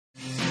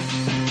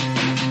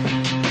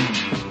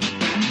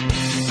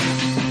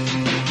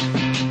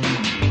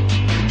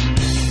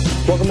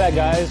Welcome back,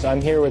 guys.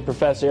 I'm here with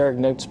Professor Eric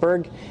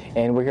Knutsberg,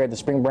 and we're here at the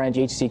Spring Branch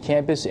HCC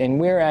campus, and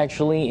we're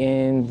actually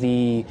in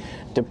the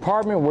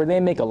department where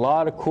they make a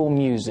lot of cool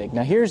music.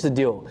 Now, here's the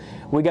deal.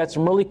 We got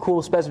some really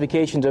cool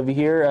specifications over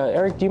here.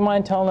 Eric, do you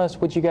mind telling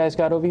us what you guys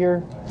got over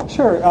here?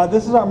 Sure.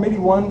 This is our MIDI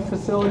 1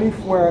 facility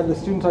where the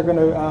students are going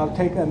to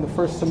take in the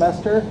first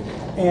semester,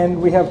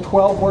 and we have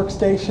 12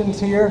 workstations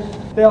here.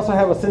 They also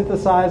have a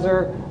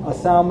synthesizer, a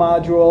sound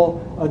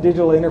module, a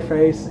digital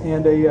interface,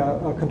 and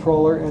a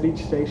controller at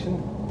each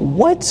station.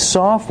 What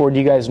software do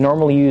you guys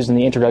normally use in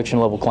the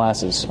introduction level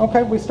classes?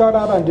 Okay, we start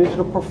out on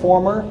Digital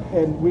Performer,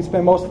 and we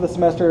spend most of the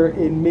semester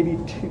in MIDI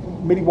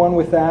 1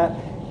 with that.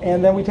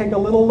 And then we take a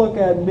little look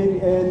at MIDI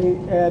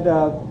and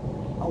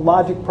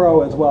Logic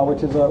Pro as well,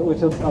 which is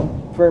a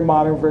very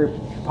modern, very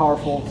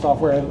powerful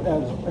software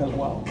as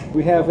well.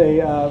 We have a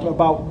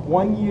about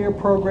 1 year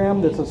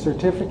program that's a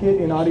certificate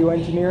in audio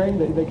engineering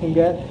that they can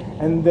get,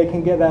 and they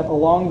can get that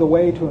along the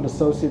way to an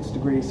associate's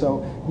degree.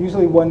 So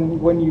usually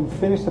when you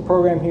finish the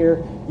program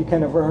here, you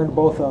kind of earned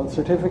both a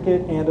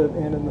certificate and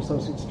an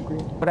associate's degree.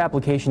 What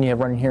application do you have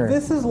running here?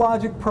 This is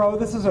Logic Pro.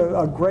 This is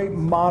a great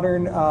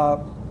modern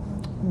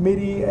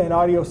MIDI and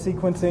audio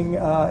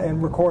sequencing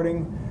and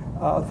recording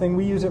thing.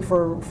 We use it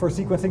for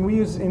sequencing.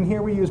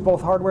 We use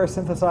both hardware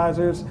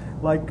synthesizers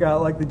like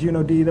the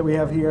Juno D that we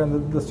have here,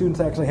 and the students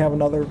actually have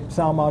another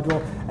sound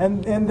module.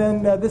 And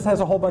then this has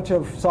a whole bunch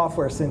of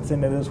software synths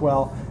in it as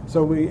well.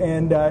 So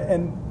and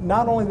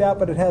not only that,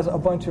 but it has a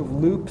bunch of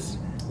loops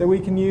that we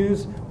can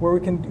use where we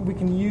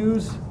can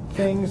use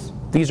things.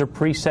 These are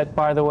preset,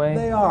 by the way?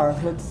 They are.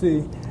 Let's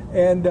see.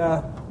 And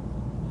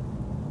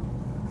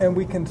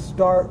we can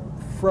start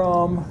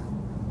from.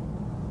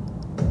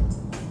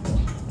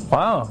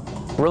 Wow,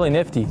 really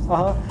nifty.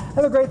 And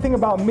the great thing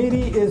about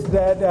MIDI is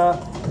that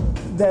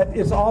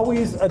it's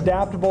always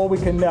adaptable. We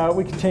can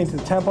change the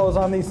tempos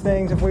on these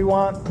things if we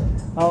want.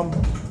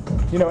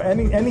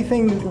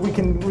 Anything we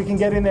can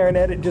get in there and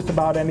edit just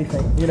about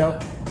anything.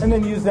 And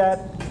then use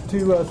that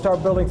to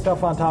start building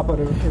stuff on top of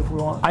it if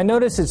we want. I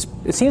notice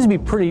it seems to be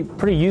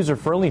pretty user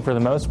friendly for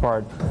the most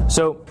part.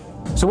 So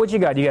what you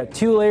got? You got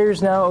 2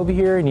 layers now over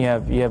here, and you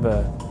have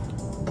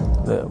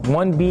the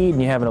 1 beat,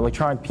 and you have an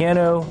electronic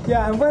piano.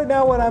 Yeah, and right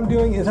now what I'm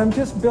doing is I'm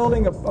just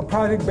building a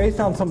project based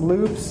on some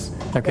loops.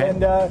 Okay.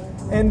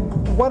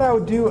 And what I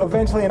would do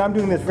eventually, and I'm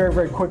doing this very,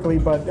 very quickly,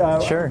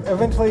 but sure.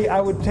 Eventually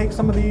I would take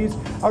some of these,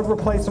 I would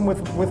replace them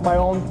with my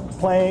own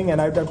playing,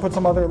 and I'd put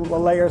some other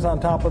layers on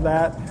top of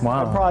that.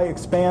 Wow. I'd probably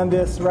expand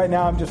this. Right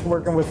now I'm just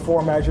working with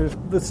 4 measures.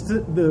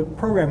 The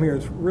program here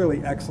is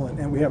really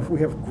excellent, and we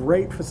have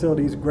great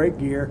facilities, great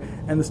gear,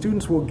 and the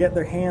students will get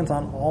their hands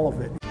on all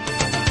of it.